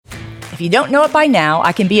If you don't know it by now,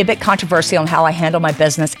 I can be a bit controversial on how I handle my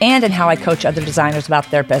business and in how I coach other designers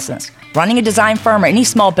about their business. Running a design firm, or any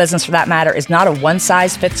small business for that matter, is not a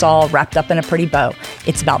one-size-fits-all wrapped up in a pretty bow.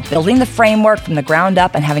 It's about building the framework from the ground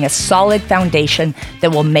up and having a solid foundation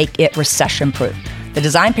that will make it recession-proof. The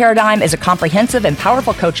Design Paradigm is a comprehensive and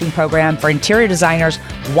powerful coaching program for interior designers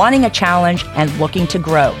wanting a challenge and looking to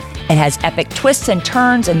grow. It has epic twists and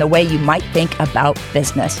turns in the way you might think about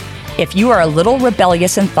business. If you are a little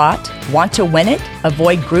rebellious in thought, want to win it,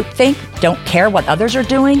 avoid groupthink, don't care what others are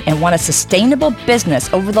doing, and want a sustainable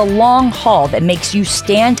business over the long haul that makes you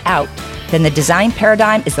stand out, then the Design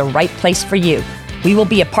Paradigm is the right place for you. We will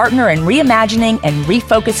be a partner in reimagining and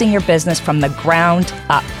refocusing your business from the ground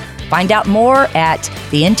up. Find out more at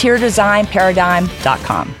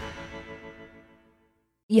theinteriordesignparadigm.com.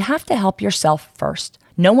 You have to help yourself first.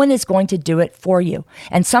 No one is going to do it for you.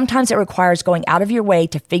 And sometimes it requires going out of your way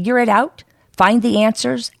to figure it out, find the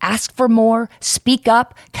answers, ask for more, speak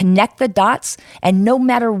up, connect the dots, and no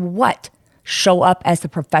matter what, show up as the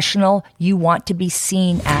professional you want to be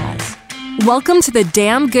seen as. Welcome to the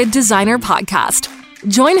Damn Good Designer Podcast.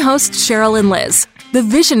 Join hosts Cheryl and Liz, the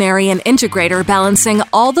visionary and integrator balancing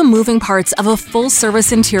all the moving parts of a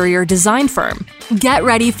full-service interior design firm. Get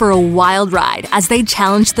ready for a wild ride as they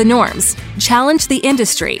challenge the norms, challenge the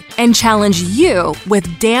industry, and challenge you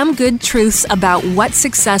with damn good truths about what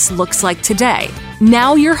success looks like today.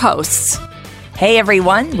 Now your hosts. Hey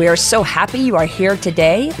everyone, we are so happy you are here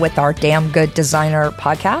today with our Damn Good Designer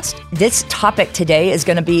podcast. This topic today is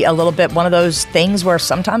going to be a little bit one of those things where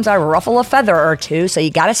sometimes I ruffle a feather or two, so you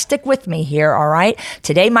got to stick with me here, all right?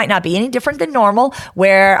 Today might not be any different than normal,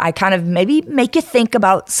 where I kind of maybe make you think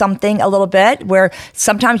about something a little bit, where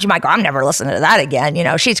sometimes you might go, I'm never listening to that again, you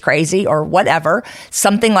know, she's crazy or whatever,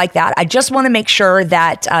 something like that. I just want to make sure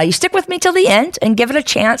that you stick with me till the end and give it a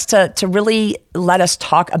chance to really let us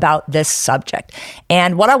talk about this subject.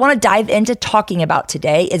 And what I want to dive into talking about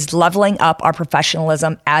today is leveling up our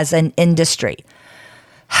professionalism as an industry.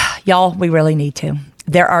 Y'all, we really need to.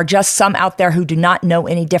 There are just some out there who do not know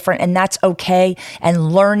any different, and that's okay,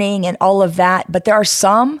 and learning and all of that. But there are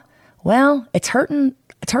some, well, it's hurting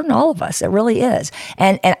all of us. It really is.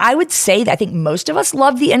 And I would say that I think most of us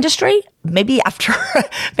love the industry. Maybe after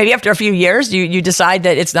a few years, you decide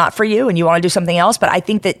that it's not for you and you want to do something else. But I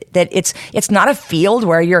think that it's not a field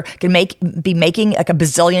where you're going to be making like $1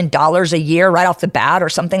 bazillion a year right off the bat or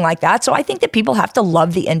something like that. So I think that people have to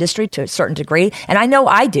love the industry to a certain degree. And I know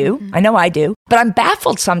I do. But I'm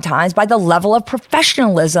baffled sometimes by the level of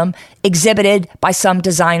professionalism exhibited by some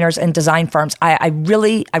designers and design firms. I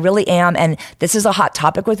really am. And this is a hot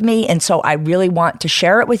topic with me. And so I really want to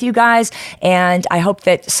share it with you guys. And I hope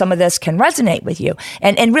that some of this can resonate with you.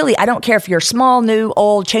 And really, I don't care if you're small, new,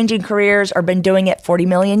 old, changing careers, or been doing it 40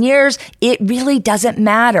 million years. It really doesn't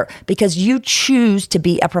matter, because you choose to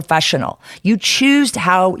be a professional. You choose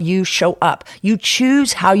how you show up. You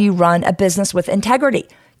choose how you run a business with integrity,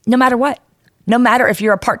 no matter what. No matter if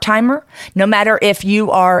you're a part-timer, no matter if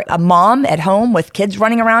you are a mom at home with kids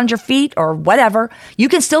running around your feet or whatever, you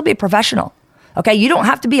can still be a professional. Okay, you don't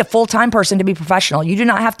have to be a full-time person to be professional. You do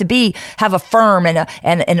not have to have a firm and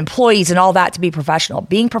employees and all that to be professional.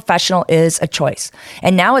 Being professional is a choice.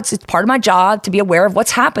 And now it's part of my job to be aware of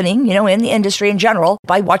what's happening, you know, in the industry in general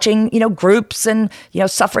by watching, you know, groups and, you know,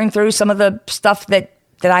 suffering through some of the stuff that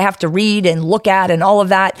I have to read and look at and all of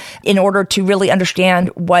that in order to really understand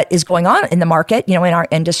what is going on in the market, you know, in our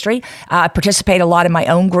industry. I participate a lot in my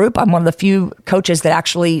own group. I'm one of the few coaches that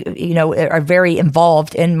actually, you know, are very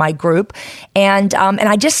involved in my group. And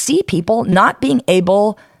I just see people not being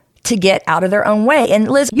able to get out of their own way. And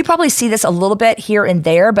Liz, you probably see this a little bit here and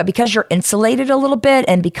there, but because you're insulated a little bit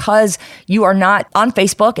and because you are not on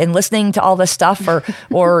Facebook and listening to all this stuff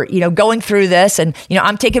or you know, going through this, and, you know,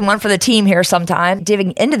 I'm taking one for the team here sometime,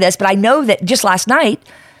 diving into this, but I know that just last night,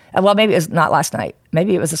 well, maybe it was not last night,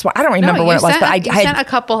 maybe it was this morning. I don't remember when it was, but I sent a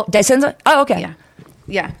couple. Did I send it? Oh, okay.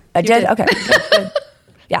 Yeah. I did? Okay. Good.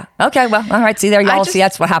 Yeah. Okay. Well, all right. See, there y'all see,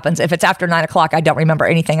 that's what happens. If it's after 9 o'clock, I don't remember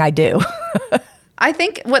anything I do. I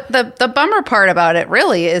think what the bummer part about it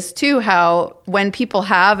really is too how when people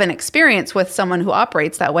have an experience with someone who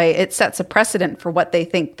operates that way, it sets a precedent for what they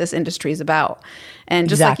think this industry is about. And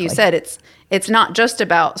just like you said, it's not just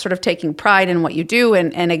about sort of taking pride in what you do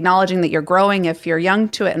and acknowledging that you're growing if you're young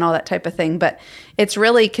to it and all that type of thing, but it's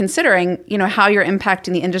really considering, you know, how you're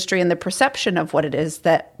impacting the industry and the perception of what it is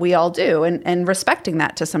that we all do and respecting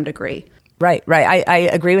that to some degree. Right. I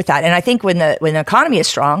agree with that. And I think when the economy is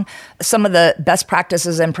strong, some of the best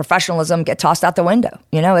practices and professionalism get tossed out the window.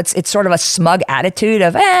 You know, it's sort of a smug attitude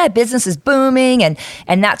of, business is booming and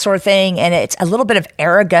that sort of thing. And it's a little bit of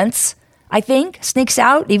arrogance I think, sneaks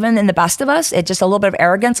out even in the best of us. It's just a little bit of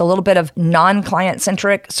arrogance, a little bit of non-client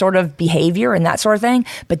centric sort of behavior and that sort of thing.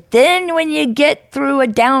 But then when you get through a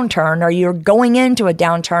downturn or you're going into a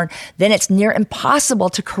downturn, then it's near impossible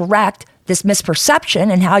to correct this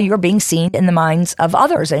misperception and how you're being seen in the minds of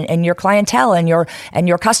others and your clientele and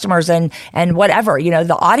your customers and whatever,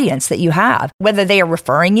 the audience that you have, whether they are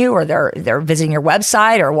referring you or they're visiting your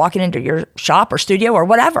website or walking into your shop or studio or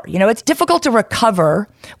whatever. It's difficult to recover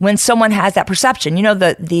when someone has that perception.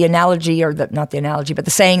 The analogy, or not the analogy, but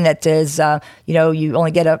the saying that is, you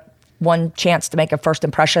only get one chance to make a first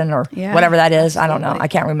impression or whatever that is. Absolutely. I don't know. I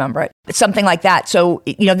can't remember it. It's something like that. So,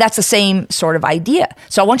 that's the same sort of idea.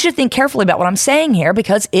 So I want you to think carefully about what I'm saying here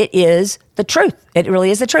because it is the truth. It really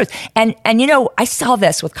is the truth. And I saw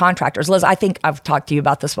this with contractors. Liz, I think I've talked to you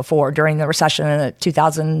about this before during the recession in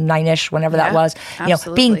 2009-ish, whenever that was.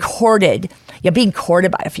 Absolutely. Being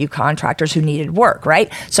courted by a few contractors who needed work,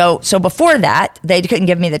 right? So before that, they couldn't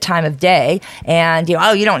give me the time of day and,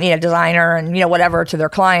 you don't need a designer and, whatever to their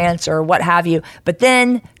clients or what have you. But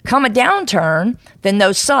then come a downturn, then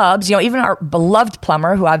those subs, even our beloved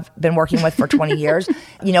plumber who I've been working with for 20 years,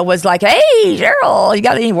 was like, hey, Cheryl, you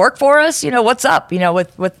got any work for us? What's up,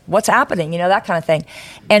 with what's happening, that kind of thing.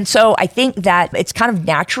 And so I think that it's kind of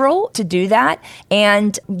natural to do that.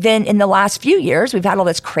 And then in the last few years, we've had all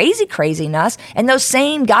this craziness. And those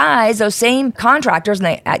same guys, those same contractors, and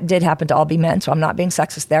they did happen to all be men, so I'm not being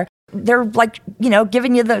sexist there. They're like,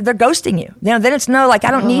 giving you they're ghosting you. Then it's I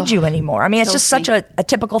don't need you anymore. I mean, it's just such a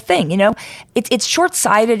typical thing, It's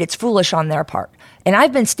short-sighted, it's foolish on their part. And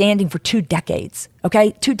I've been standing for 2 decades,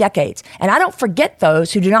 okay? 2 decades. And I don't forget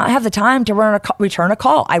those who do not have the time to return a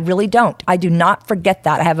call. I really don't. I do not forget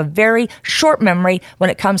that. I have a very short memory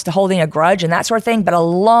when it comes to holding a grudge and that sort of thing, but a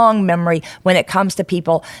long memory when it comes to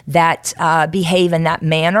people that behave in that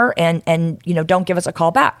manner and don't give us a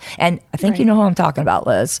call back. And I think you know who I'm talking about,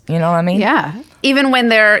 Liz. You know what I mean? Yeah. Even when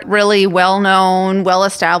they're really well-known,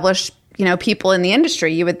 well-established, people in the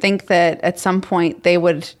industry, you would think that at some point they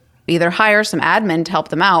would either hire some admin to help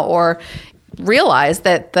them out or realize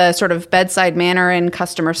that the sort of bedside manner and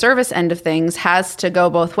customer service end of things has to go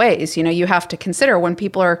both ways. You have to consider when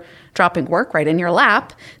people are dropping work right in your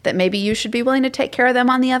lap that maybe you should be willing to take care of them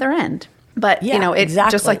on the other end. But,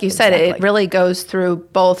 exactly, just like you said, it really goes through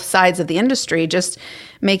both sides of the industry, just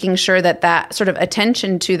making sure that sort of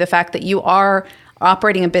attention to the fact that you are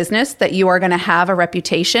operating a business, that you are going to have a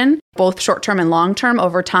reputation, both short-term and long-term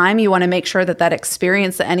over time. You want to make sure that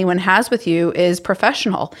experience that anyone has with you is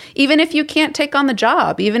professional. Even if you can't take on the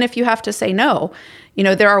job, even if you have to say no,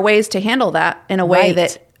 there are ways to handle that in a way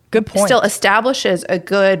that good point. Still establishes a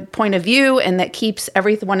good point of view and that keeps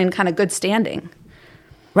everyone in kind of good standing.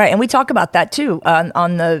 Right, and we talk about that too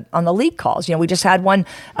on the lead calls. We just had one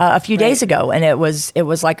a few days ago, and it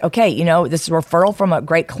was like, okay, this is a referral from a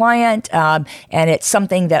great client, and it's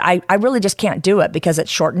something that I really just can't do it because it's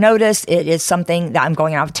short notice. It is something that I'm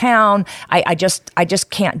going out of town. I just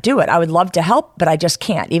can't do it. I would love to help, but I just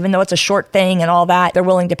can't. Even though it's a short thing and all that, they're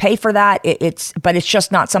willing to pay for that. But it's just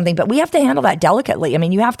not something. But we have to handle that delicately. I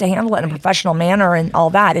mean, you have to handle it in a professional manner and all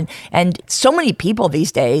that. And so many people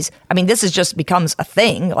these days. I mean, this is just becomes a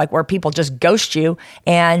thing. Like where people just ghost you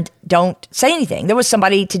and don't say anything. There was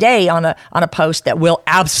somebody today on a post that will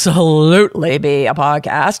absolutely be a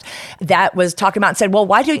podcast that was talking about and said, well,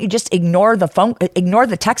 why don't you just ignore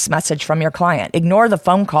the text message from your client, ignore the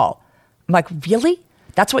phone call? I'm like, really?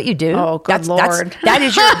 That's what you do? Oh, good Lord. That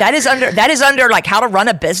is under like how to run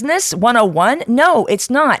a business 101. No, it's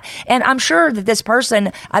not. And I'm sure that this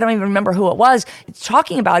person, I don't even remember who it was,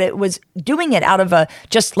 talking about it, was doing it out of a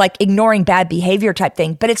just like ignoring bad behavior type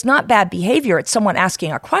thing. But it's not bad behavior. It's someone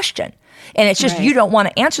asking a question. And it's just you don't want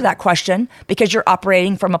to answer that question because you're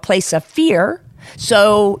operating from a place of fear.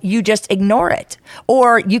 So you just ignore it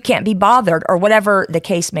or you can't be bothered or whatever the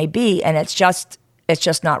case may be. And it's just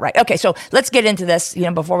not right. Okay, so let's get into this,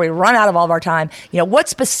 before we run out of all of our time. What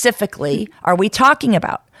specifically are we talking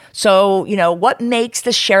about? So, what makes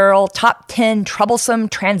the Cheryl top 10 troublesome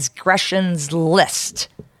transgressions list?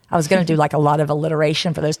 I was going to do like a lot of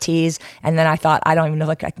alliteration for those T's, and then I thought, I don't even know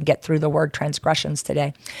if I can get through the word transgressions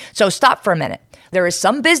today. So stop for a minute. There is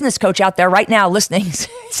some business coach out there right now listening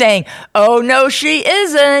saying, oh, no, she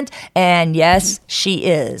isn't. And yes, she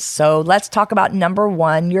is. So let's talk about number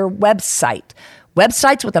 1, your website.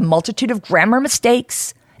 Websites with a multitude of grammar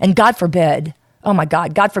mistakes and, God forbid, oh my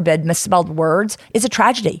God forbid, misspelled words is a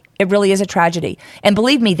tragedy. It really is a tragedy. And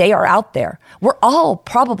believe me, they are out there. We're all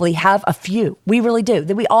probably have a few. We really do.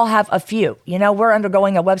 We all have a few. You know, we're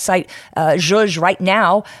undergoing a website zhuzh right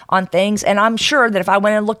now on things. And I'm sure that if I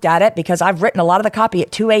went and looked at it, because I've written a lot of the copy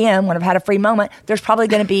at 2 a.m. when I've had a free moment, there's probably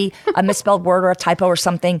going to be a misspelled word or a typo or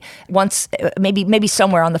something once, maybe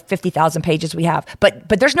somewhere on the 50,000 pages we have. But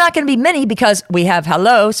there's not going to be many because we have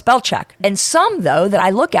spell check. And some, though, that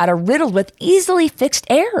I look at are riddled with easily fixed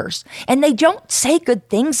errors. And they don't say good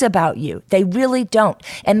things about you. They really don't.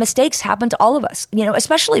 And mistakes happen to all of us, you know,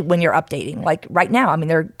 especially when you're updating. Like right now, I mean,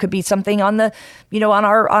 there could be something on the, you know, on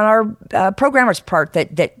our programmer's part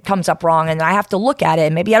that comes up wrong, and I have to look at it.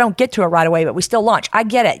 And maybe I don't get to it right away, but we still launch. I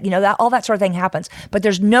get it. You know, that all that sort of thing happens. But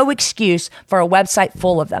there's no excuse for a website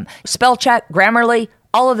full of them. Spell check, Grammarly,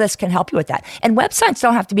 all of this can help you with that. And websites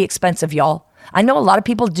don't have to be expensive, y'all. I know a lot of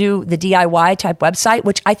people do the DIY type website,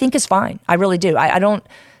 which I think is fine. I really do. I don't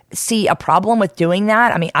see a problem with doing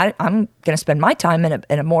that. I mean, I'm going to spend my time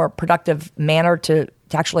in a more productive manner to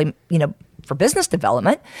actually, you know, for business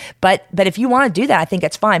development. But if you want to do that, I think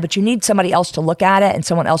it's fine. But you need somebody else to look at it and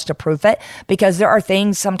someone else to proof it, because there are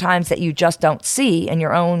things sometimes that you just don't see in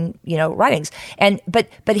your own, you know, writings. And but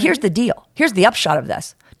here's the deal. Here's the upshot of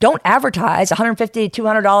this. Don't advertise $150,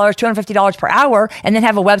 $200, $250 per hour and then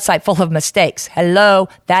have a website full of mistakes. Hello,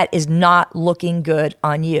 that is not looking good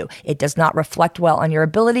on you. It does not reflect well on your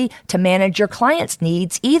ability to manage your clients'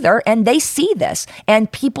 needs either. And they see this.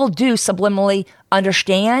 And people do subliminally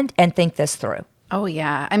understand and think this through. Oh,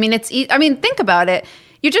 yeah. I mean, think about it.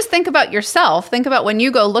 You just think about yourself. Think about when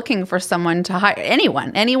you go looking for someone to hire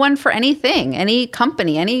anyone for anything, any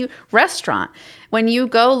company, any restaurant. When you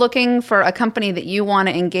go looking for a company that you want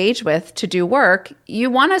to engage with to do work,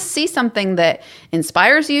 you want to see something that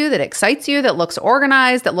inspires you, that excites you, that looks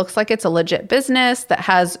organized, that looks like it's a legit business, that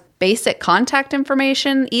has basic contact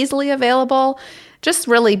information easily available. Just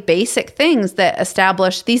really basic things that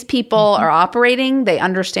establish these people are operating. They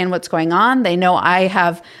understand what's going on. They know I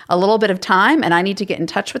have a little bit of time and I need to get in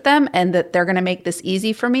touch with them, and that they're going to make this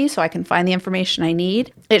easy for me so I can find the information I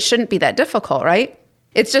need. It shouldn't be that difficult, right?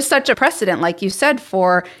 It's just such a precedent, like you said,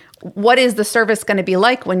 for what is the service going to be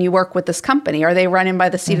like when you work with this company? Are they running by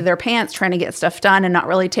the seat of their pants trying to get stuff done and not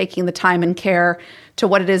really taking the time and care to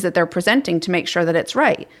what it is that they're presenting to make sure that it's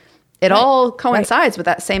right? It all coincides with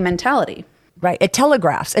that same mentality. Right. It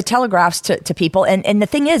telegraphs to people. And the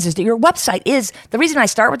thing is that your website is, the reason I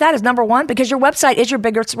start with that is, number one, because your website is your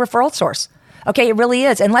biggest referral source. Okay, it really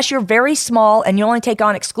is. Unless you're very small and you only take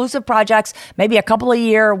on exclusive projects, maybe a couple a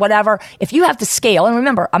year or whatever. If you have to scale, and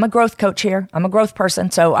remember, I'm a growth coach here. I'm a growth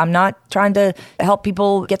person, so I'm not trying to help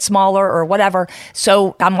people get smaller or whatever.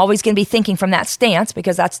 So I'm always going to be thinking from that stance,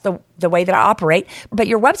 because that's the way that I operate. But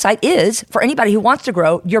your website is, for anybody who wants to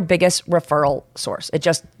grow, your biggest referral source. It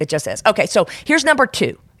just is. Okay, so here's number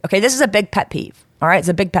 2. Okay, this is a big pet peeve. All right, it's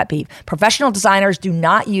a big pet peeve. Professional designers do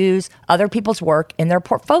not use other people's work in their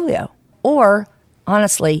portfolio, or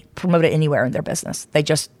honestly promote it anywhere in their business. They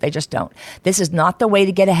just don't. This is not the way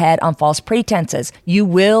to get ahead on false pretenses. You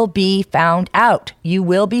will be found out. You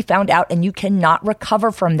will be found out, and you cannot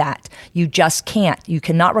recover from that. You just can't. You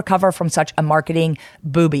cannot recover from such a marketing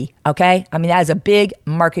booby, okay? I mean, that is a big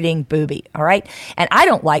marketing booby, all right? And I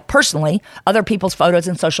don't like, personally, other people's photos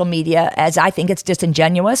in social media, as I think it's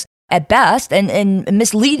disingenuous at best and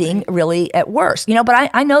misleading really at worst, you know, but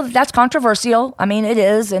I know that that's controversial. I mean, it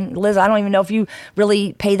is. And Liz, I don't even know if you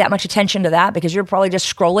really pay that much attention to that, because you're probably just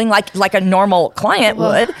scrolling like a normal client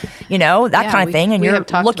would, you know, that kind of thing. And you're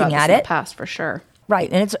looking at it. In the past, for sure. Right.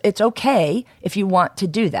 And it's okay if you want to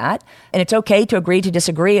do that. And it's okay to agree to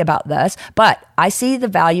disagree about this. But I see the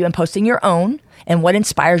value in posting your own and what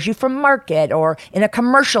inspires you from market or in a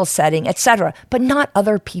commercial setting, etc., but not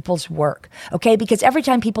other people's work. Okay? Because every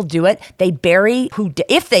time people do it, they bury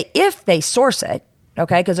if they source it.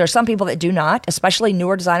 Okay, because there are some people that do not, especially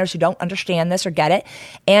newer designers who don't understand this or get it.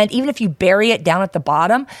 And even if you bury it down at the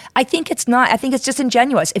bottom, I think it's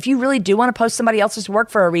disingenuous. If you really do want to post somebody else's work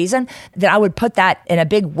for a reason, then I would put that in a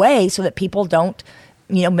big way so that people don't,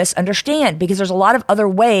 you know, misunderstand, because there's a lot of other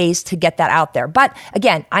ways to get that out there. But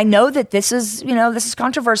again, I know that this is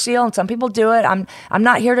controversial and some people do it. I'm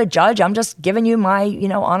not here to judge. I'm just giving you my, you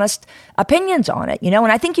know, honest opinions on it, you know,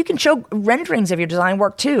 and I think you can show renderings of your design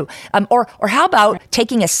work too. Or how about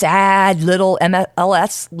taking a sad little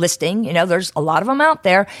MLS listing, you know, there's a lot of them out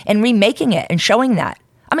there, and remaking it and showing that.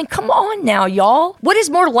 I mean, come on now, y'all. What is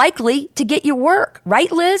more likely to get you work, right,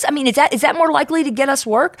 Liz? I mean, is that more likely to get us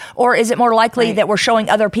work? Or is it more likely that we're showing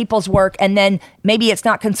other people's work and then maybe it's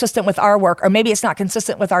not consistent with our work, or maybe it's not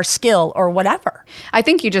consistent with our skill or whatever? I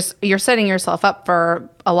think you're setting yourself up for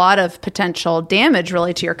a lot of potential damage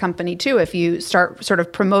really to your company too, if you start sort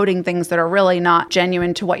of promoting things that are really not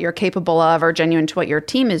genuine to what you're capable of or genuine to what your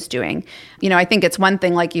team is doing. I think it's one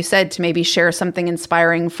thing, like you said, to maybe share something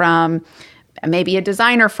inspiring from maybe a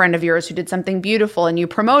designer friend of yours who did something beautiful and you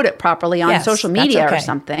promote it properly on social media or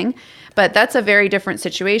something. But that's a very different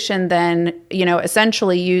situation than,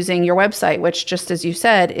 essentially using your website, which, just as you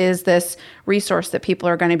said, is this resource that people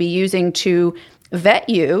are going to be using to vet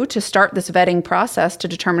you, to start this vetting process to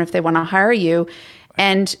determine if they want to hire you,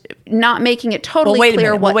 and not making it totally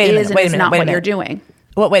clear what is and is not what you're doing.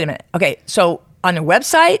 Well, wait a minute. Okay, so on a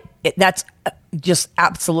website, that's just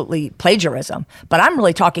absolutely plagiarism. But I'm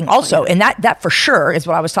really talking also, and that for sure is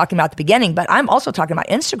what I was talking about at the beginning, but I'm also talking about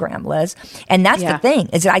Instagram, Liz. And that's the thing,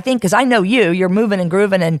 is that I think, because I know you're moving and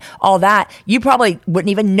grooving and all that, you probably wouldn't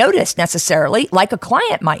even notice necessarily, like a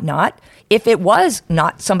client might not, if it was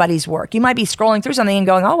not somebody's work. You might be scrolling through something and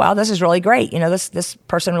going, oh, wow, this is really great. This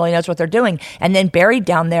person really knows what they're doing. And then buried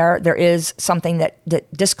down there is something that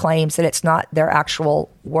disclaims that it's not their actual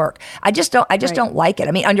work. I just don't like it.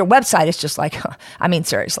 I mean, on your website, it's just like, I mean,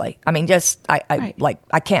 seriously. I mean,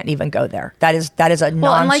 I can't even go there. That is a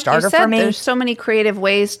non-starter for me. There's so many creative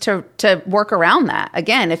ways to work around that.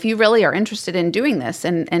 Again, if you really are interested in doing this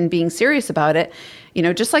and being serious about it,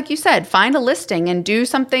 just like you said, find a listing and do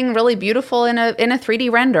something really beautiful in a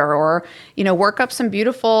 3D render, or, work up some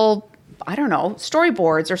beautiful, I don't know,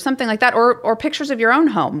 storyboards or something like that, or pictures of your own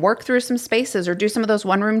home. Work through some spaces or do some of those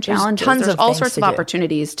one-room challenges. There's all sorts of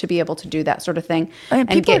opportunities to be able to do that sort of thing.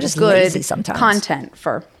 And get just good content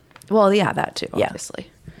for, that too, obviously.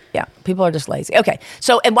 Yeah, people are just lazy. Okay,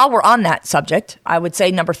 so, and while we're on that subject, I would say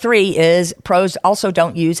number 3 is pros also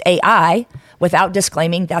don't use AI without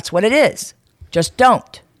disclaiming that's what it is. Just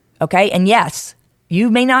don't, okay? And yes, you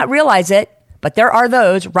may not realize it, but there are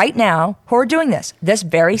those right now who are doing this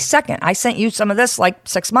very second. I sent you some of this like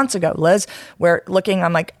 6 months ago, Liz.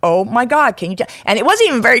 I'm like, oh my God, can you tell? And it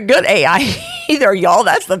wasn't even very good AI either, y'all.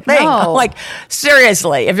 That's the thing. No. I'm like,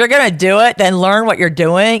 seriously, if you're going to do it, then learn what you're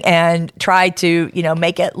doing and try to,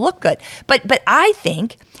 make it look good. But I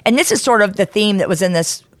think, and this is sort of the theme that was in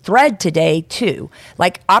this thread today too,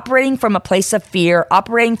 like operating from a place of fear,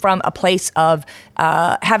 operating from a place of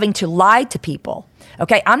having to lie to people.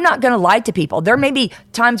 Okay, I'm not going to lie to people. There may be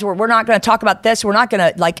times where we're not going to talk about this. We're not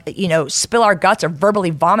going to spill our guts or verbally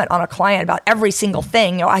vomit on a client about every single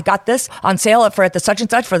thing. I got this on sale for at the such and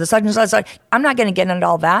such for the such and such. I'm not going to get into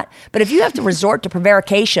all that. But if you have to resort to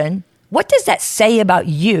prevarication, what does that say about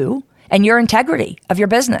you and your integrity of your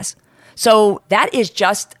business? So that is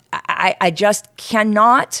just, I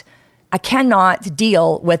cannot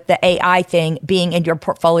deal with the AI thing being in your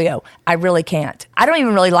portfolio. I really can't. I don't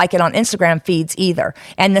even really like it on Instagram feeds either.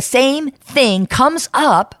 And the same thing comes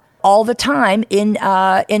up all the time in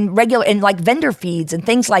like vendor feeds and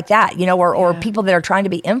things like that, or people that are trying to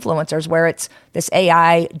be influencers where it's this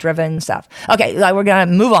AI driven stuff. Okay, we're going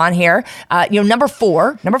to move on here. Number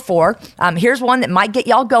four, here's one that might get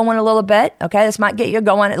y'all going a little bit. Okay, this might get you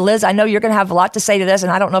going. Liz, I know you're going to have a lot to say to this,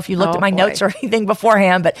 and I don't know if you looked at my notes or anything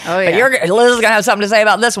beforehand, but Liz is going to have something to say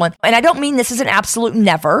about this one. And I don't mean this is an absolute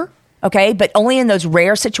never. Okay, but only in those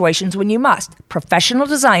rare situations when you must. Professional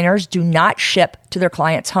designers do not ship to their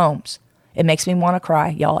clients' homes. It makes me want to cry,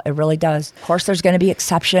 y'all. It really does. Of course, there's going to be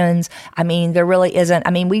exceptions. I mean, there really isn't. I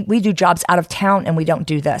mean, we do jobs out of town and we don't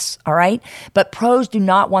do this, all right? But pros do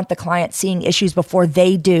not want the client seeing issues before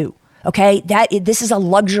they do. Okay, this is a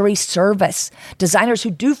luxury service. Designers who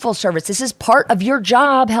do full service, this is part of your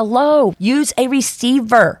job. Hello, use a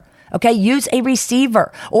receiver. Okay, use a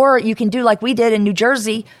receiver. Or you can do like we did in New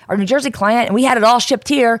Jersey, our New Jersey client, and we had it all shipped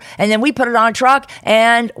here, and then we put it on a truck,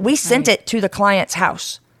 and we sent it to the client's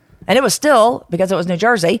house. And it was still, because it was New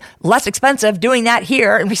Jersey, less expensive doing that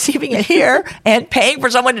here and receiving it here and paying for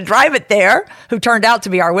someone to drive it there, who turned out to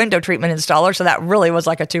be our window treatment installer. So that really was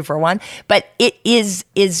like a 2-for-1. But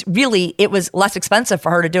it was less expensive for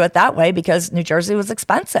her to do it that way because New Jersey was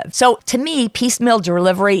expensive. So to me, piecemeal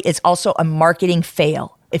delivery is also a marketing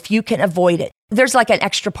fail if you can avoid it. There's like an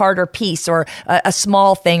extra part or piece or a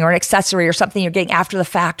small thing or an accessory or something you're getting after the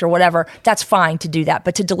fact or whatever, that's fine to do that.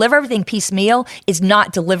 But to deliver everything piecemeal is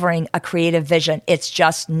not delivering a creative vision. It's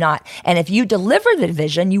just not. And if you deliver the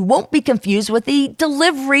vision, you won't be confused with the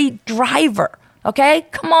delivery driver. Okay?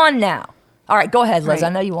 Come on now. All right, go ahead, Liz. Right.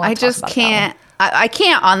 I know you want to talk about that one. I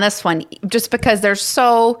can't on this one just because there's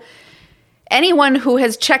so... anyone who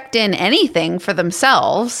has checked in anything for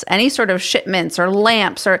themselves, any sort of shipments or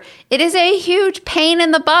lamps, or it is a huge pain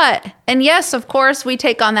in the butt. And yes, of course, we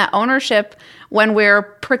take on that ownership when we're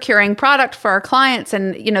procuring product for our clients.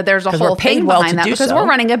 And, there's a whole thing behind that because we're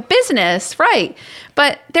running a business, right?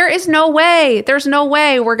 But there's no way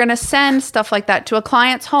we're going to send stuff like that to a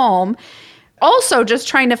client's home. Also, just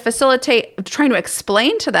trying to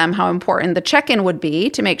explain to them how important the check-in would be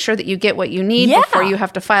to make sure that you get what you need before you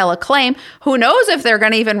have to file a claim. Who knows if they're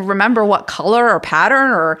going to even remember what color or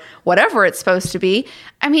pattern or whatever it's supposed to be.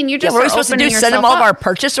 I mean, you just what are we supposed to do? Send them all of our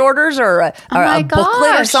purchase orders or a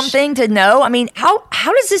booklet or something to know? I mean, how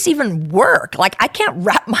does this even work? Like, I can't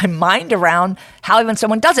wrap my mind around how even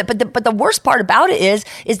someone does it. But the worst part about it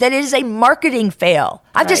is that it is a marketing fail.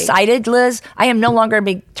 I've decided, Liz, I am no longer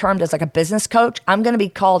going to be termed as like a business coach. I'm going to be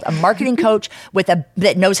called a marketing coach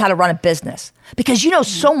that knows how to run a business. Because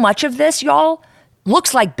so much of this, y'all,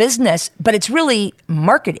 looks like business, but it's really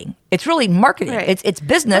marketing. It's really marketing. Right. It's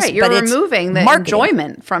business, right. You're but it's removing the marketing.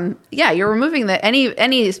 Enjoyment from, you're removing any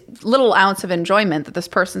little ounce of enjoyment that this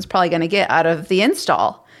person's probably going to get out of the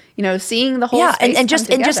install. Seeing the whole space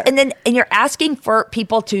and you're asking for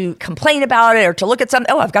people to complain about it or to look at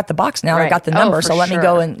something. Oh, I've got the box now. I got the number, so let me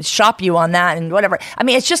go and shop you on that and whatever. I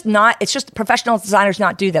mean, it's just professional designers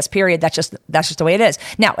not do this. Period. That's just the way it is.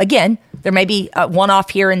 Now, again, there may be a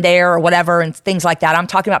one-off here and there or whatever and things like that. I'm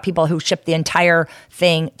talking about people who ship the entire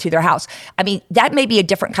thing to their house. I mean, that may be a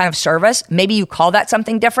different kind of service. Maybe you call that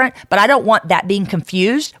something different, but I don't want that being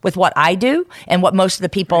confused with what I do and what most of the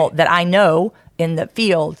people that I know in the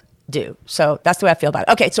field do. So that's the way I feel about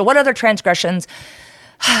it. Okay, so what other transgressions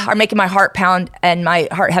are making my heart pound and my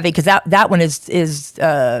heart heavy? Because that one is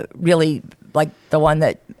really like the one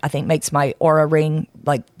that I think makes my Oura Ring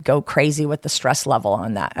like go crazy with the stress level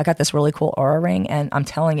on that. I got this really cool Oura Ring, and I'm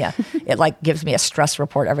telling you, it like gives me a stress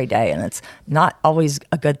report every day, and it's not always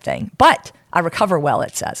a good thing. But I recover well,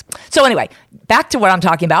 it says. So anyway, back to what I'm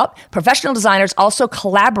talking about. Professional designers also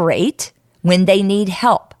collaborate when they need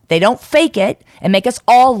help. They don't fake it and make us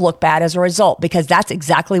all look bad as a result, because that's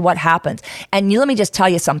exactly what happens. And let me just tell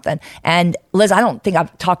you something. And Liz, I don't think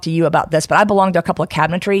I've talked to you about this, but I belong to a couple of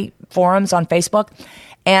cabinetry forums on Facebook.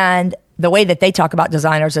 And the way that they talk about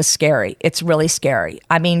designers is scary. It's really scary.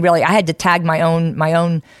 I mean, really, I had to tag my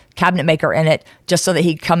own cabinet maker in it just so that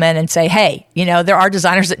he'd come in and say, hey, there are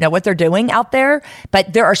designers that know what they're doing out there,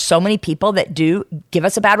 but there are so many people that do give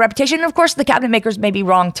us a bad reputation. And of course, the cabinet makers may be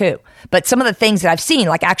wrong too. But some of the things that I've seen,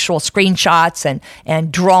 like actual screenshots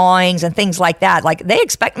and drawings and things like that, like they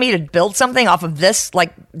expect me to build something off of this,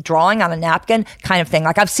 like drawing on a napkin kind of thing.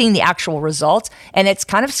 Like I've seen the actual results, and it's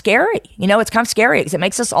kind of scary. It's kind of scary because it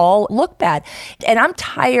makes us all look bad. And I'm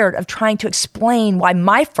tired of trying to explain why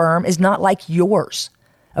my firm is not like yours.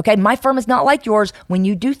 Okay, my firm is not like yours when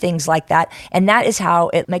you do things like that, and that is how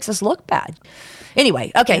it makes us look bad. Anyway,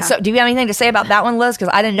 okay, so do you have anything to say about that one, Liz?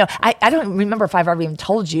 Because I didn't know. I don't remember if I've ever even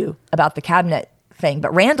told you about the cabinet thing,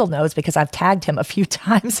 but Randall knows because I've tagged him a few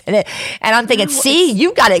times in it, and I'm thinking, see,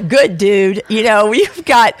 you got it good, dude. We've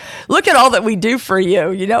got, look at all that we do for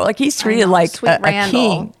you. Like he's treated like a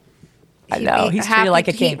king. I know, he's treated like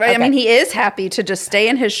a king. I mean, he is happy to just stay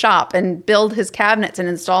in his shop and build his cabinets and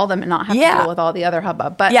install them and not have to deal with all the other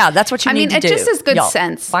hubbub. But that's what you need to do. I mean, it just is good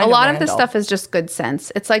sense. A lot of this stuff is just good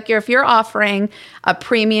sense. It's like if you're offering a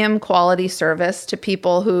premium quality service to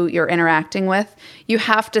people who you're interacting with, you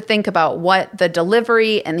have to think about what the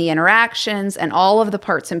delivery and the interactions and all of the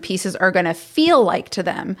parts and pieces are going to feel like to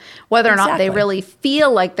them, whether or not they really feel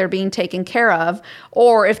like they're being taken care of,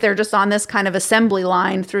 or if they're just on this kind of assembly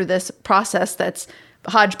line through this process that's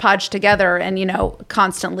hodgepodge together and,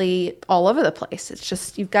 constantly all over the place. It's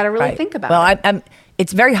just, you've got to really think about it. Well,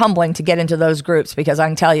 it's very humbling to get into those groups because I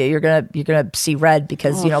can tell you, you're gonna see red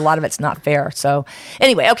because a lot of it's not fair. So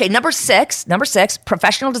anyway, okay, number six,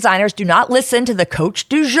 professional designers do not listen to the coach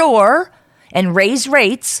du jour and raise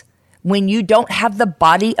rates when you don't have the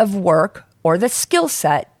body of work or the skill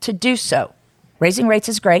set to do so. Raising rates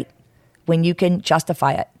is great when you can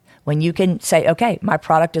justify it. When you can say, okay, my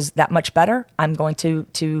product is that much better, I'm going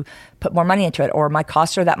to put more money into it, or my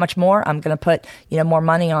costs are that much more, I'm going to put more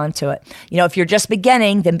money onto it. If you're just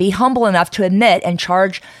beginning, then be humble enough to admit and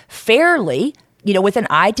charge fairly, with an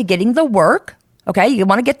eye to getting the work. Okay, you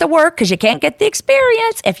want to get the work because you can't get the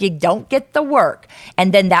experience if you don't get the work,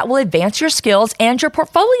 and then that will advance your skills and your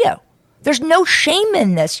portfolio. There's no shame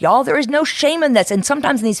in this, y'all. There is no shame in this. And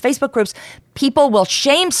sometimes in these Facebook groups, people will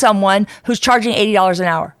shame someone who's charging $80 an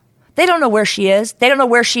hour. They don't know where she is. They don't know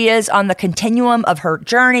where she is on the continuum of her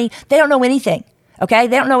journey. They don't know anything. Okay,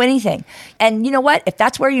 they don't know anything. And you know what? If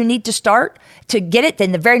that's where you need to start to get it,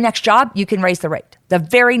 then the very next job, you can raise the rate. The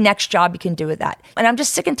very next job you can do with that. And I'm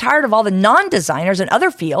just sick and tired of all the non-designers in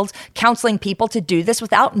other fields counseling people to do this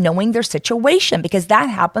without knowing their situation, because that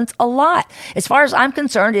happens a lot. As far as I'm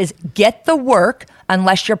concerned, is get the work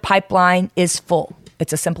unless your pipeline is full.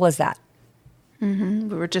 It's as simple as that. Mm-hmm.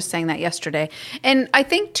 We were just saying that yesterday. And I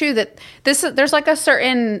think too that there's like a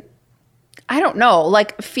certain, I don't know,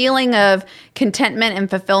 like feeling of contentment and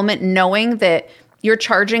fulfillment knowing that you're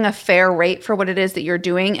charging a fair rate for what it is that you're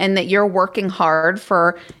doing and that you're working hard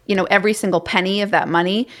for, every single penny of that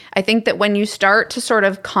money. I think that when you start to sort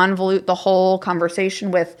of convolute the whole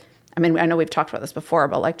conversation with, I know we've talked about this before,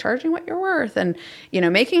 about like charging what you're worth and,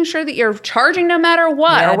 making sure that you're charging no matter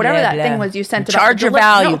what, or whatever that thing was you sent about. Charge your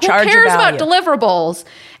value. Who cares about deliverables?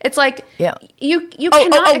 It's like, you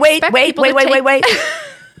cannot expect people to take...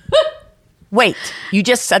 Wait, you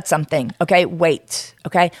just said something. Okay, wait.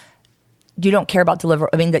 Okay. You don't care about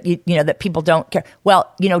that people don't care.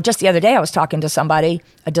 Well, just the other day I was talking to somebody,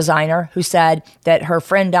 a designer, who said that her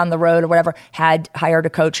friend down the road or whatever had hired a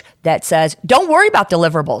coach that says, don't worry about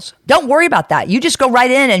deliverables. Don't worry about that. You just go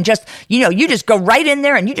right in and you just go right in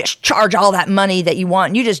there and you just charge all that money that you want.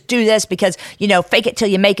 And you just do this because, fake it till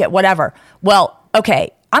you make it, whatever. Well,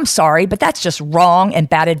 okay. I'm sorry, but that's just wrong and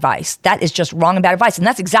bad advice. That is just wrong and bad advice. And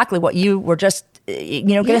that's exactly what you were just,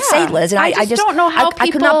 going to say, Liz. And I just don't know how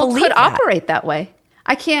people could operate that way.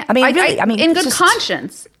 I can't. In good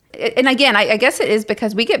conscience. And again, I guess it is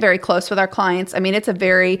because we get very close with our clients.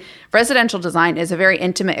 It's residential design is a very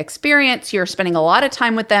intimate experience. You're spending a lot of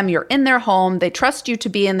time with them. You're in their home. They trust you to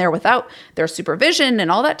be in there without their supervision and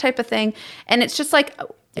all that type of thing. And it's just like...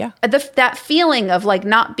 Yeah, that feeling of like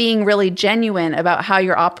not being really genuine about how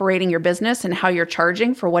you're operating your business and how you're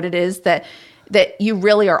charging for what it is that you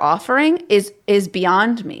really are offering is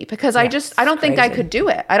beyond me, because I don't think I could do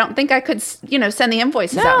it. I don't think I could, send the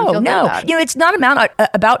invoices out and feel good about it. It's not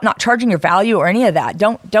about not charging your value or any of that.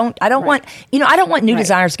 I don't want new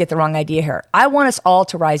designers to get the wrong idea here. I want us all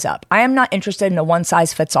to rise up. I am not interested in a one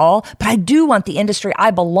size fits all, but I do want the industry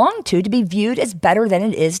I belong to be viewed as better than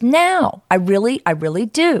it is now. I really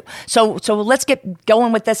do. So let's get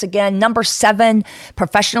going with this again. Number 7,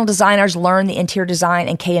 professional designers learn the interior design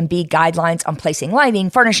and K&B guidelines on placing lighting,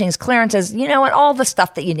 furnishings, clearances, and all the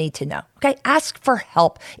stuff that you need to know. Okay, ask for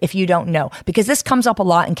help if you don't know, because this comes up a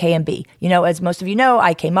lot in K&B. As most of you know,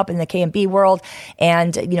 I came up in the K&B world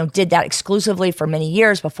and, did that exclusively for many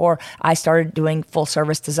years before I started doing full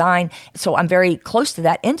service design. So I'm very close to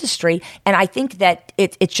that industry. And I think that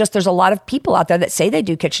it's just, there's a lot of people out there that say they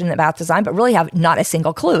do kitchen and bath design, but really have not a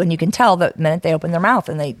single clue. And you can tell the minute they open their mouth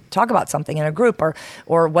and they talk about something in a group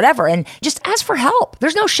or whatever. And just ask for help.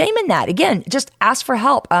 There's no shame in that. Again, just ask for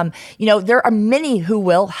help. There are many who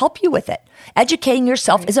will help you with it. Educating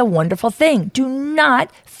yourself is a wonderful thing. Do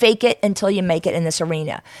not fake it until you make it in this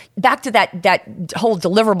arena. Back to that whole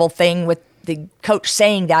deliverable thing with the coach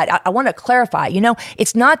saying that, I want to clarify,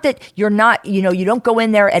 it's not that you're not, you don't go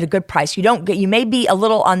in there at a good price. You may be a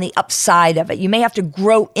little on the upside of it. You may have to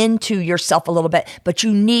grow into yourself a little bit, but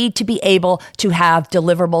you need to be able to have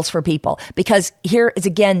deliverables for people, because here is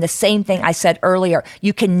again the same thing I said earlier.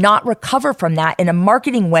 You cannot recover from that in a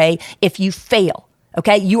marketing way if you fail.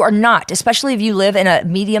 Okay, you are not, especially if you live in a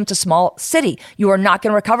medium to small city, you are not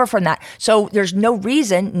going to recover from that. So there's no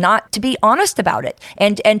reason not to be honest about it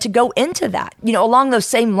and to go into that. Along those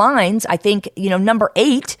same lines, I think, number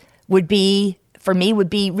 8 would be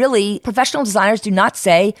really, professional designers do not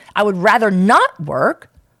say, I would rather not work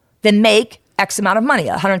than make X amount of money,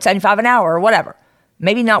 $175 an hour or whatever.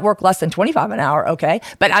 Maybe not work less than $25 an hour, okay?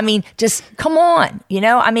 But just come on,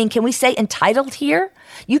 can we say entitled here?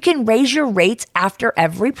 You can raise your rates after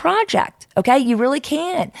every project, okay? You really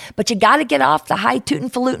can. But you got to get off the high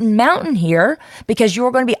tootin' mountain here, because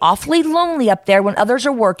you're going to be awfully lonely up there when others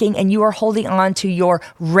are working and you are holding on to your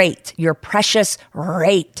rate, your precious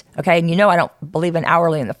rate, okay? And I don't believe in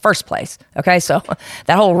hourly in the first place, okay? So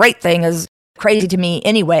that whole rate thing is crazy to me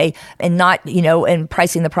anyway, and not, and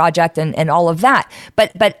pricing the project and all of that.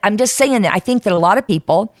 But I'm just saying that I think that a lot of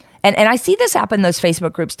people, and I see this happen in those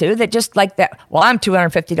Facebook groups too, that just like that, well, I'm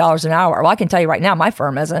 $250 an hour. Well, I can tell you right now, my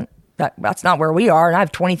firm isn't. That's not where we are. And I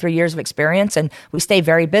have 23 years of experience and we stay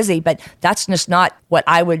very busy, but that's just not what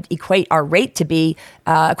I would equate our rate to be.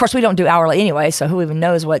 Of course, we don't do hourly anyway, so who even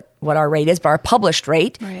knows what our rate is, but our published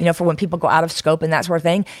rate, right, for when people go out of scope and that sort of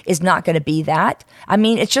thing, is not going to be that.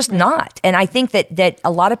 It's just not. And I think that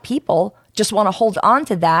a lot of people just want to hold on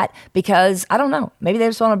to that because, I don't know, maybe they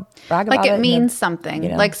just want to brag about it. Like it means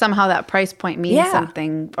something. Like somehow that price point means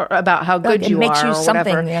something, or about how good you are, or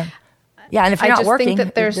whatever. Yeah, and if you're not just working,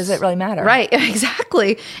 think that does it really matter? Right,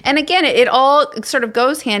 exactly. And again, it all sort of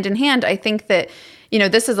goes hand in hand. I think that,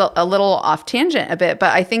 this is a little off tangent a bit,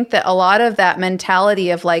 but I think that a lot of that mentality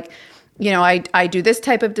of like, I do this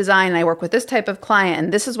type of design and I work with this type of client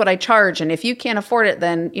and this is what I charge. And if you can't afford it,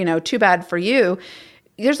 then, too bad for you.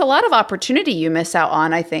 There's a lot of opportunity you miss out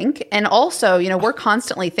on, I think. And also, we're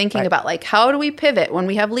constantly thinking about like, how do we pivot when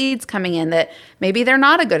we have leads coming in that maybe they're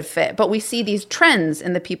not a good fit, but we see these trends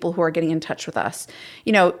in the people who are getting in touch with us.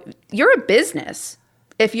 You're a business.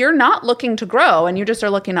 If you're not looking to grow and you just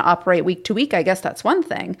are looking to operate week to week, I guess that's one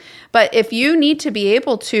thing. But if you need to be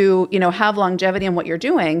able to, have longevity in what you're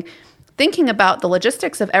doing, thinking about the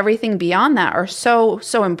logistics of everything beyond that are so,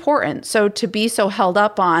 so important. So to be so held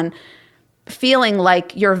up on feeling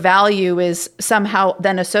like your value is somehow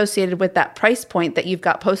then associated with that price point that you've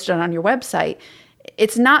got posted on your website,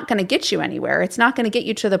 it's not going to get you anywhere. It's not going to get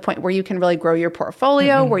you to the point where you can really grow your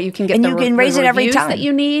portfolio, where you can get raise it every time that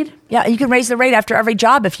you need. Yeah, you can raise the rate after every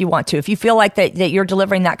job if you want to, if you feel like that you're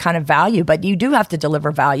delivering that kind of value. But you do have to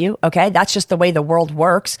deliver value, okay? That's just the way the world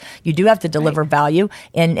works. You do have to deliver value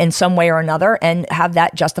in some way or another and have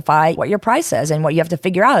that justify what your price is. And what you have to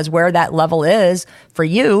figure out is where that level is for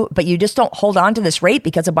you. But you just don't hold on to this rate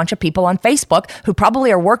because a bunch of people on Facebook who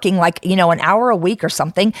probably are working like, an hour a week or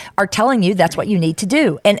something are telling you that's what you need to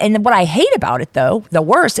do. And what I hate about it, though, the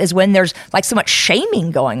worst is when there's like so much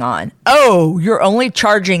shaming going on. Oh, you're only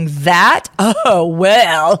charging that? Oh,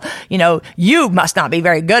 well, you must not be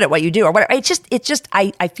very good at what you do or whatever.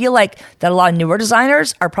 I feel like that a lot of newer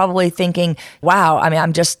designers are probably thinking, wow, I mean,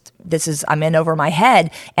 I'm in over my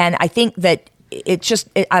head. And I think that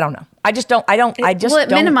I don't know. I just don't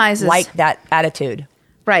minimizes, like that attitude.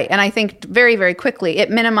 Right. And I think very, very quickly,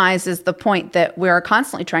 it minimizes the point that we are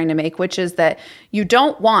constantly trying to make, which is that you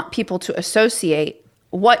don't want people to associate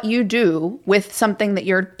what you do with something that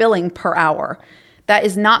you're billing per hour. That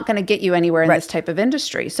is not going to get you anywhere in this type of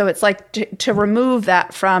industry. So it's like to remove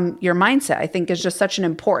that from your mindset, I think is just such an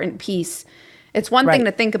important piece. It's one thing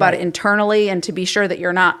to think about it internally and to be sure that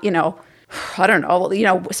you're not,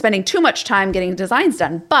 spending too much time getting designs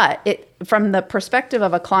done. But from the perspective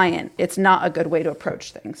of a client, it's not a good way to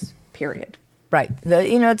approach things, period. Right.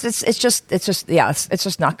 It's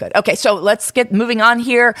just not good. Okay, so let's get moving on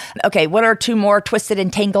here. Okay, what are two more twisted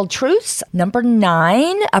and tangled truths? Number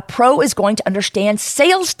 9, a pro is going to understand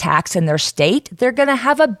sales tax in their state. They're going to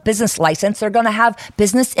have a business license. They're going to have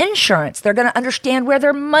business insurance. They're going to understand where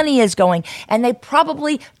their money is going. And they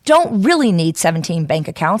probably don't really need 17 bank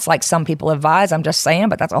accounts like some people advise. I'm just saying,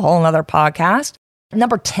 but that's a whole nother podcast.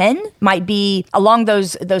 Number 10 might be along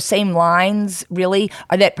those same lines, really,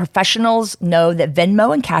 are that professionals know that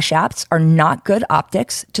Venmo and Cash Apps are not good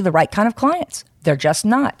optics to the right kind of clients. They're just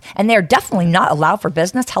not. And they're definitely not allowed for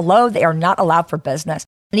business. Hello, they are not allowed for business.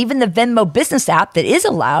 And even the Venmo business app that is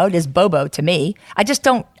allowed is Bobo to me. I just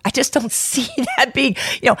don't see that being,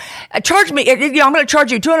 charge me, I'm going to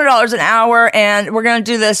charge you $200 an hour and we're going to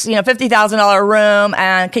do this, $50,000 room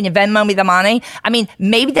and can you Venmo me the money? I mean,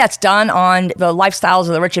 maybe that's done on the Lifestyles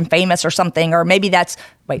of the Rich and Famous or something, or maybe that's,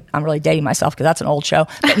 wait, I'm really dating myself because that's an old show,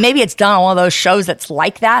 but maybe it's done on one of those shows that's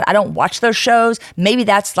like that. I don't watch those shows. Maybe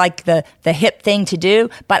that's like the hip thing to do,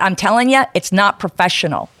 but I'm telling you, it's not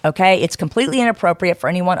professional, okay? It's completely inappropriate for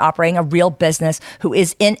anyone operating a real business who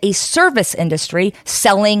is in a service industry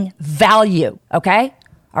selling value, okay?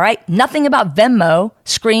 All right? Nothing about Venmo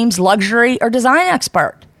screams luxury or design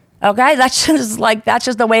expert. Okay, that's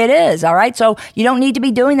just the way it is. All right, so you don't need to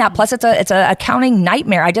be doing that. Plus, it's a accounting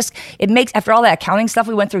nightmare. It makes, after all that accounting stuff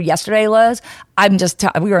we went through yesterday, Liz.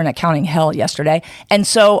 We were in accounting hell yesterday, and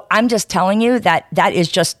so I'm just telling you that is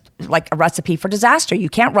just like a recipe for disaster. You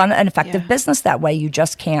can't run an effective business that way. You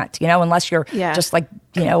just can't, unless you're just like,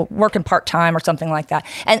 working part-time or something like that.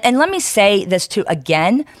 And let me say this too,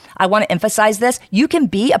 again, I want to emphasize this. You can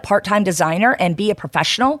be a part-time designer and be a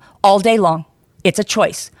professional all day long. It's a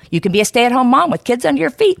choice. You can be a stay-at-home mom with kids under your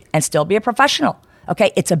feet and still be a professional.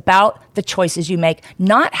 Okay, it's about the choices you make,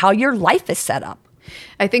 not how your life is set up.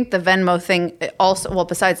 I think the Venmo thing also, well,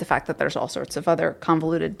 besides the fact that there's all sorts of other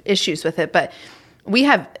convoluted issues with it, but we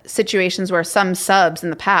have situations where some subs in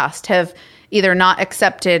the past have either not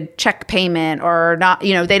accepted check payment or not,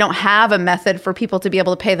 they don't have a method for people to be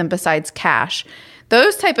able to pay them besides cash.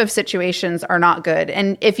 Those type of situations are not good.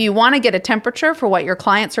 And if you want to get a temperature for what your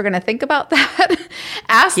clients are going to think about that,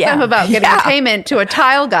 ask them about getting a payment to a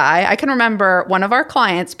tile guy. I can remember one of our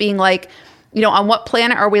clients being like, on what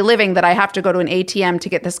planet are we living that I have to go to an ATM to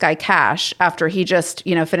get this guy cash after he just,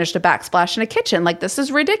 finished a backsplash in a kitchen? Like, this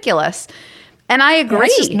is ridiculous. And I agree.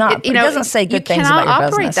 It's just not, it doesn't say good things about your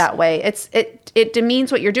business. You cannot operate that way. It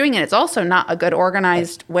demeans what you're doing, and it's also not a good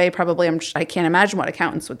organized way. Probably, I can't imagine what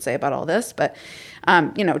accountants would say about all this, but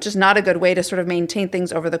just not a good way to sort of maintain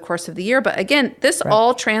things over the course of the year. But again, this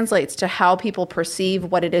all translates to how people perceive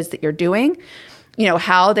what it is that you're doing,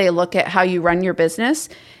 how they look at how you run your business.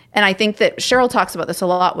 And I think that Cheryl talks about this a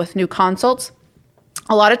lot with new consults.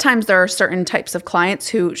 A lot of times there are certain types of clients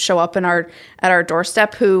who show up at our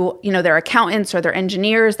doorstep who, they're accountants or they're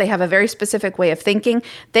engineers. They have a very specific way of thinking.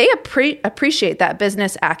 They appreciate that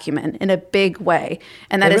business acumen in a big way.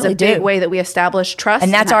 And that is a big way that we establish trust.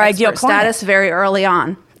 And that's our ideal client. Status very early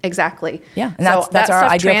on. Exactly. Yeah. And that's our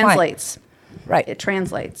ideal translates. Client. Right. It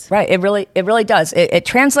translates. Right. It really does. It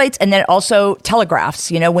translates, and then it also telegraphs.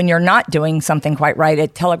 When you're not doing something quite right,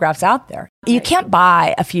 it telegraphs out there. Right. You can't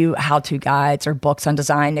buy a few how-to guides or books on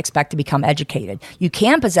design and expect to become educated. You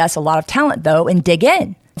can possess a lot of talent, though, and dig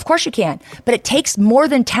in. Of course you can. But it takes more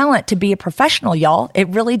than talent to be a professional, y'all. It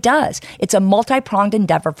really does. It's a multi-pronged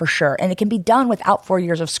endeavor for sure. And it can be done without 4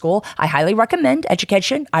 years of school. I highly recommend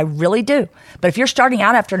education. I really do. But if you're starting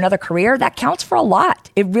out after another career, that counts for a lot.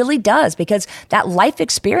 It really does, because that life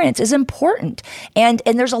experience is important. And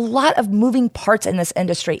there's a lot of moving parts in this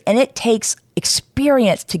industry, and it takes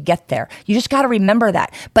experience to get there. You just got to remember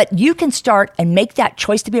that. But you can start and make that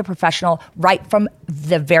choice to be a professional right from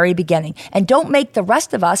the very beginning. And don't make the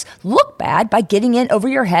rest of us look bad by getting in over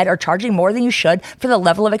your head or charging more than you should for the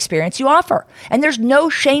level of experience you offer. And there's no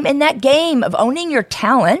shame in that game of owning your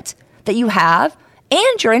talent that you have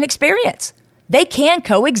and your inexperience. They can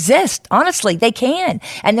coexist. Honestly, they can.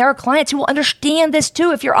 And there are clients who will understand this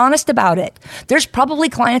too if you're honest about it. There's probably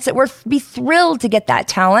clients that would be thrilled to get that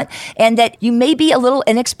talent, and that you may be a little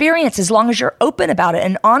inexperienced as long as you're open about it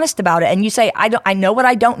and honest about it. And you say, I know what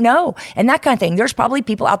I don't know, and that kind of thing. There's probably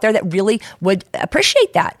people out there that really would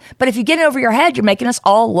appreciate that. But if you get it over your head, you're making us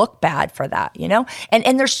all look bad for that,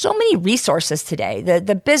 And there's so many resources today,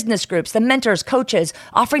 the business groups, the mentors, coaches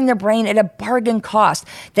offering their brain at a bargain cost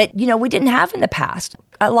that, we didn't have in the past.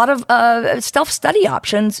 A lot of self-study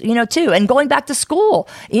options, too. And going back to school,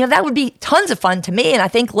 that would be tons of fun to me. And I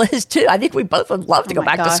think Liz, too. I think we both would love to go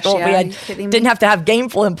back to school if we didn't have to have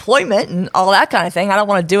gainful employment and all that kind of thing. I don't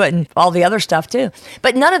want to do it and all the other stuff, too.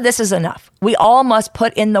 But none of this is enough. We all must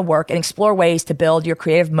put in the work and explore ways to build your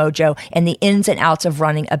creative mojo and the ins and outs of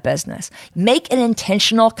running a business. Make an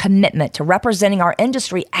intentional commitment to representing our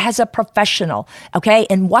industry as a professional, okay?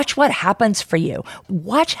 And watch what happens for you.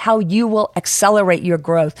 Watch how you will accelerate your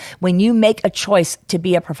growth when you make a choice to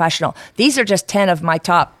be a professional. These are just 10 of my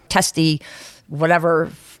top testy, whatever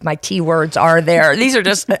my T words are there. These are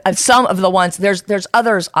just some of the ones. There's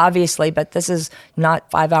others, obviously, but this is not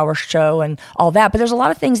 5-hour show and all that. But there's a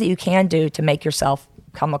lot of things that you can do to make yourself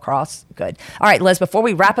come across good. All right, Liz, before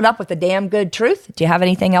we wrap it up with the damn good truth, do you have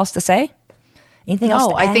anything else to say? Anything else?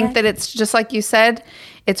 No, I think that it's just like you said,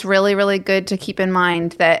 it's really, really good to keep in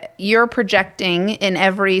mind that you're projecting in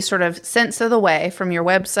every sort of sense of the way, from your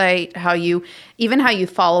website, how you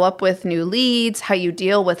follow up with new leads, how you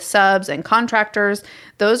deal with subs and contractors.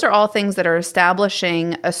 Those are all things that are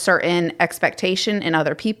establishing a certain expectation in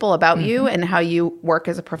other people about you and how you work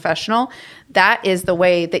as a professional. That is the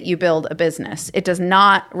way that you build a business. It does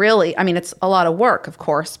not really, it's a lot of work, of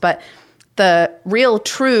course, but the real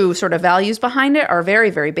true sort of values behind it are very,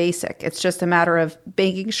 very basic. It's just a matter of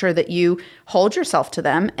making sure that you hold yourself to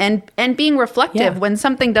them and being reflective when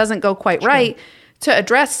something doesn't go quite right, to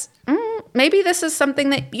address, maybe this is something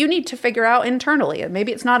that you need to figure out internally. And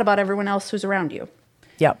maybe it's not about everyone else who's around you.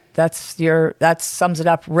 Yep, that sums it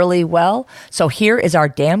up really well. So here is our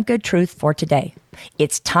damn good truth for today.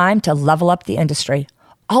 It's time to level up the industry.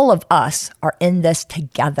 All of us are in this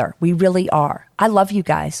together. We really are. I love you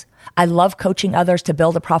guys. I love coaching others to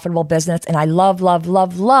build a profitable business. And I love, love,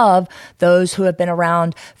 love, love those who have been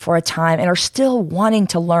around for a time and are still wanting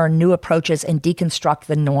to learn new approaches and deconstruct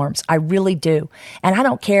the norms. I really do. And I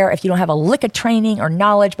don't care if you don't have a lick of training or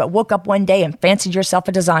knowledge, but woke up one day and fancied yourself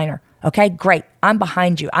a designer. Okay, great. I'm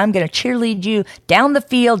behind you. I'm going to cheerlead you down the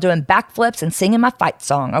field doing backflips and singing my fight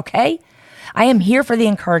song, okay? I am here for the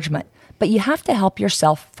encouragement, but you have to help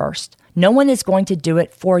yourself first. No one is going to do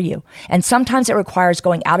it for you. And sometimes it requires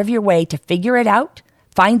going out of your way to figure it out,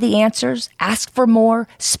 find the answers, ask for more,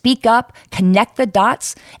 speak up, connect the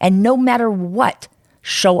dots, and no matter what,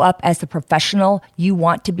 show up as the professional you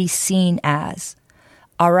want to be seen as.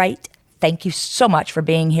 All right. thank you so much for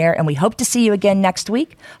being here, and we hope to see you again next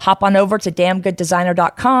week. Hop on over to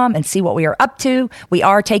damngooddesigner.com and see what we are up to. We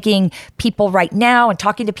are taking people right now and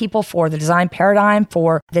talking to people for the design paradigm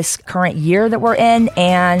for this current year that we're in,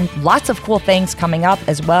 and lots of cool things coming up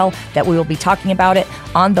as well that we will be talking about it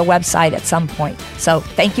on the website at some point. So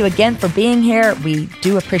thank you again for being here. We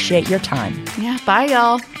do appreciate your time. Yeah, bye,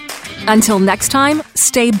 y'all. Until next time,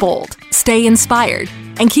 stay bold, stay inspired,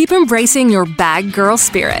 and keep embracing your bag girl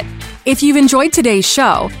spirit. If you've enjoyed today's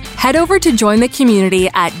show, head over to join the community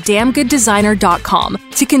at damngooddesigner.com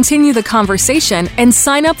to continue the conversation and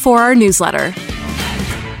sign up for our newsletter.